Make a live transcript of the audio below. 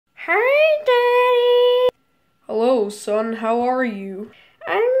son, how are you?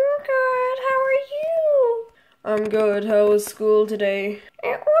 I'm good, how are you? I'm good, how was school today?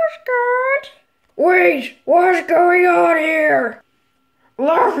 It was good. Wait, what's going on here?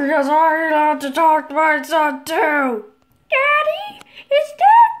 Look, because I have to talk to my son too. Daddy, is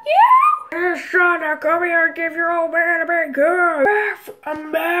that you? Yes, son, now come here and give your old man a big hug.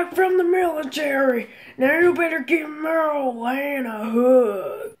 I'm back from the military. Now you better give my old man a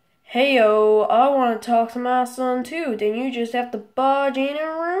hug. Heyo, I want to talk to my son too. Then you just have to budge in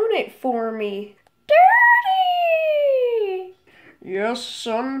and ruin it for me. Daddy! Yes,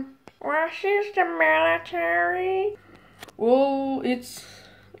 son? What is the military? Well, it's,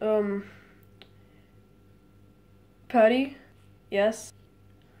 Patty? Yes?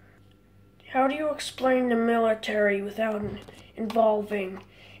 How do you explain the military without involving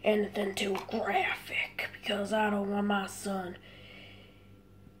anything too graphic? Because I don't want my son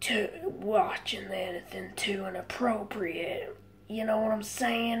to watching anything too inappropriate. You know what I'm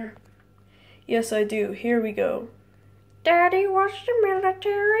saying? Yes, I do. Here we go. Daddy, what's the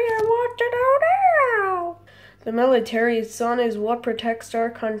military? I want to know now. The military, son, is what protects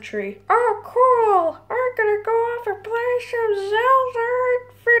our country. Oh, cool. I'm gonna go off and play some Zelda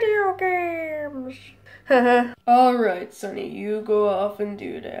video games. Haha. Alright, Sonny, you go off and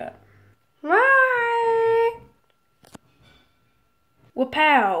do that. Bye.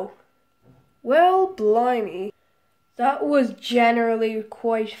 Wapow! Well, blimey. That was generally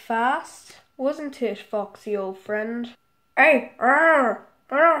quite fast, wasn't it, Foxy, old friend? Hey, we're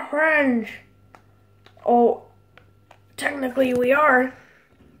not friends. Oh, technically we are.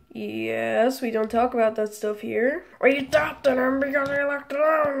 Yes, we don't talk about that stuff here. We adopted him because he looked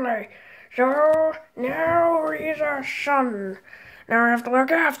lonely. So, now he's our son. Now I have to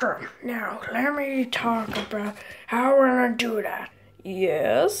look after him. Now, let me talk about how we're gonna do that.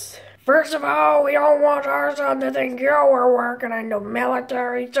 Yes? First of all, we don't want our son to think you were working in the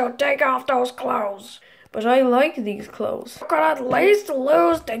military, so take off those clothes. But I like these clothes. You could at least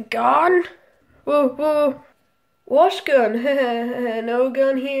lose the gun. Whoa. What gun? No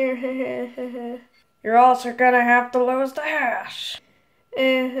gun here. You're also gonna have to lose the hat.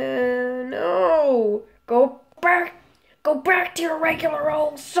 No. Go back to your regular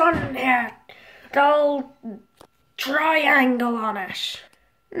old sun hat. The old triangle on it.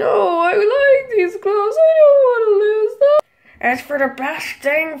 No, I like these clothes. I don't want to lose them. It's for the best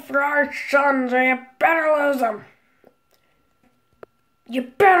thing for our son, so you better lose them. You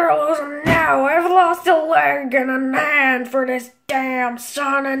better lose them now. I've lost a leg and a hand for this damn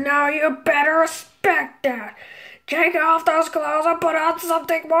son, and now you better respect that. Take off those clothes and put on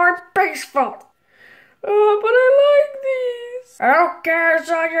something more peaceful. Oh, but I like these. I don't care,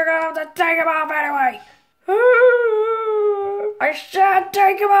 son. You're gonna have to take them off anyway. I said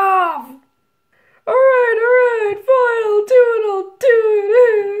take them off. Alright, fine, I'll do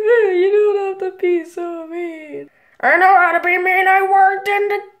it. You don't have to be so mean. I know how to be mean. I worked in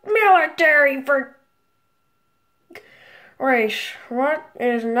the military for... Wait, what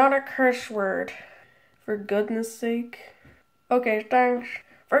is not a curse word? For goodness sake. Okay, thanks.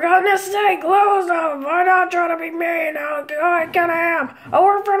 For goodness sake, lose them. I'm not trying to be mean. I kinda am. I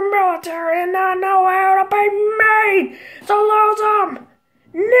work for the military and I know how to be mean. So lose them.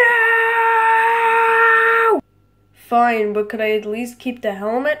 No! Fine, but could I at least keep the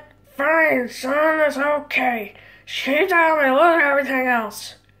helmet? Fine, son, it's okay. She told me lose everything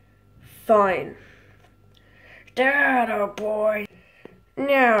else. Fine. Dad, oh boy.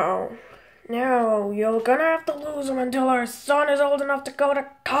 No, you're gonna have to lose him until our son is old enough to go to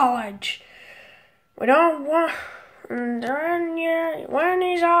college. We don't want... And then, when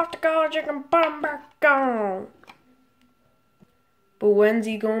he's off to college, you can put him back on. But when's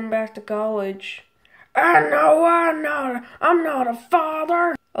he going back to college? I know, I'm not a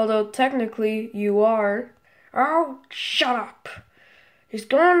father. Although technically you are. Oh, shut up. He's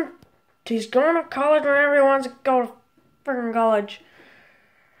going to college whenever he wants to go to freaking college.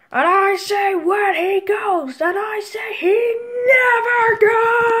 And I say when he goes, and I say he never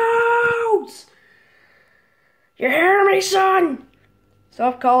goes. You hear me, son?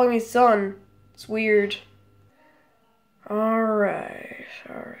 Stop calling me son. It's weird. Alright.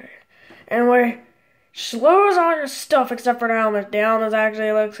 Anyway, just lose all your stuff except for the helmet. The helmet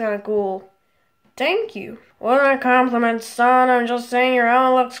actually looks kind of cool. Thank you. Wasn't a compliment, son. I'm just saying your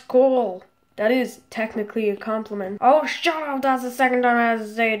helmet looks cool. That is technically a compliment. Oh, shut up. That's the second time I had to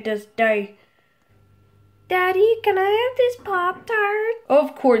say it this day. Daddy, can I have this Pop-Tart?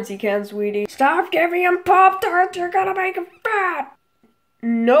 Of course you can, sweetie. Stop giving him Pop-Tarts. You're gonna make him fat.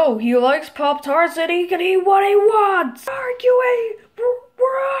 No, he likes Pop-Tarts and he can eat what he wants.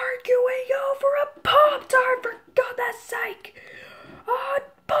 We're arguing over a Pop-Tart, for goodness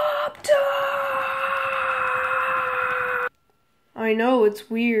I know, it's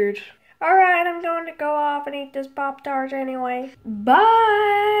weird. Alright, I'm going to go off and eat this Pop-Tart anyway.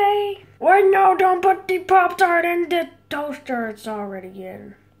 Bye! Wait, no, don't put the Pop-Tart in the toaster. It's already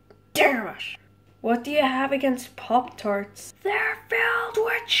in. Damn it. What do you have against Pop-Tarts? They're filled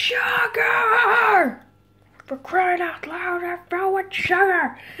with sugar! For crying out loud, they're filled with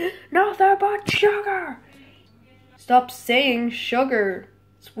sugar! Nothing but sugar! Stop saying sugar.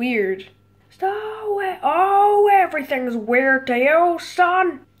 It's weird. Stop it. Oh, everything's weird to you,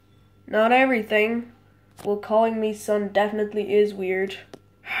 son. Not everything. Well, calling me son definitely is weird.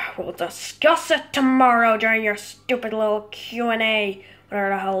 We'll discuss it tomorrow during your stupid little Q&A, whatever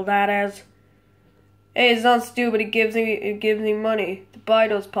the hell that is. Hey, it's not stupid. It gives me money to buy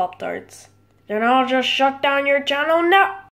those Pop-Tarts. Then I'll just shut down your channel now.